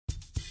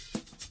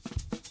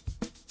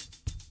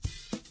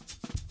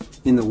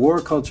In the war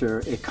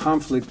culture, a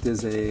conflict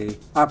is an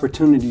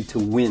opportunity to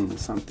win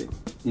something.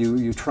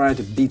 You try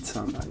to beat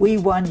somebody. We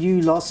won,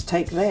 you lost,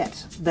 take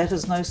that. That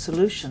is no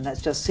solution.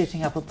 That's just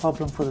setting up a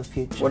problem for the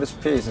future. What is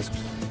peace? It's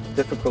a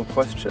difficult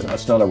question.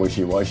 That's not a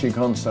wishy-washy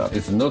concept.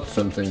 It's not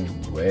something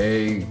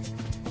vague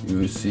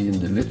you see in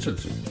the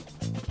literature.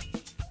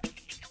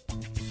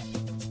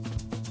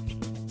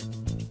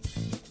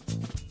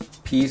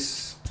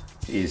 Peace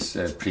is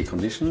a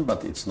precondition,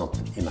 but it's not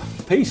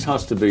enough. Peace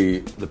has to be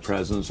the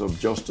presence of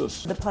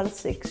justice. The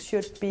politics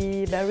should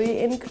be very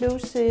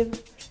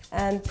inclusive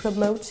and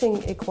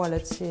promoting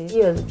equality. He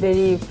was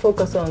very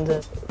focused on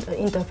the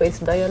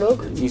interfaith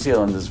dialogue. New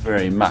Zealanders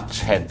very much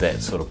had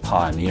that sort of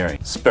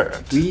pioneering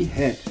spirit. We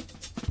had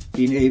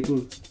been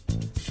able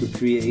to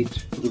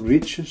create the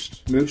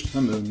richest, most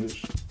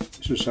harmonious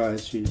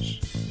societies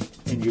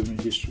in human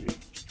history.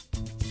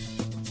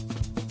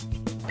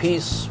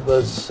 Peace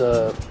was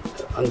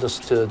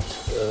understood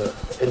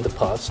in the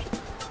past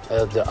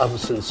as the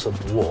absence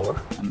of war.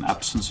 An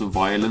absence of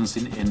violence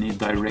in any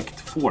direct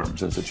form.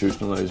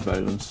 Institutionalized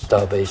violence.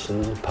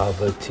 Starvation,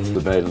 poverty. The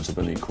violence of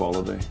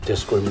inequality.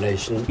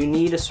 Discrimination. You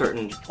need a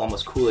certain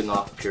almost cooling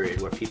off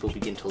period where people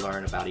begin to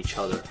learn about each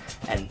other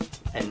and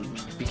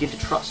begin to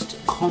trust.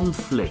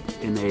 Conflict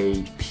in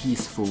a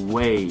peaceful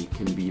way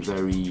can be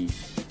very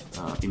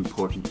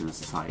important in a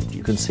society.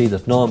 You can see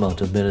that no amount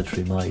of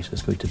military might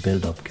is going to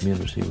build up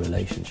community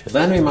relationships.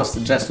 Then we must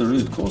address the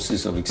root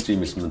causes of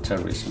extremism and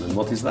terrorism, and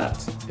what is that?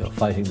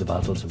 Fighting the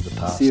battles of the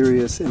past.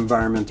 Serious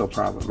environmental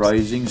problems.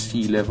 Rising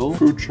sea level.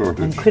 Food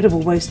shortage. Incredible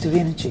waste of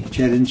energy.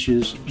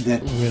 Challenges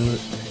that will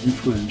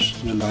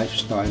influence the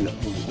lifestyle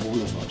of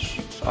all of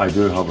us. I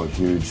do have a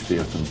huge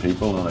faith in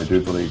people, and I do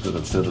believe that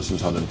if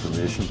citizens had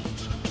information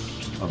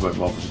about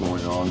what was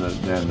going on,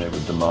 then they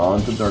would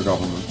demand that their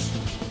governments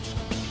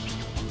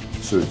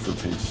sued for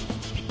peace.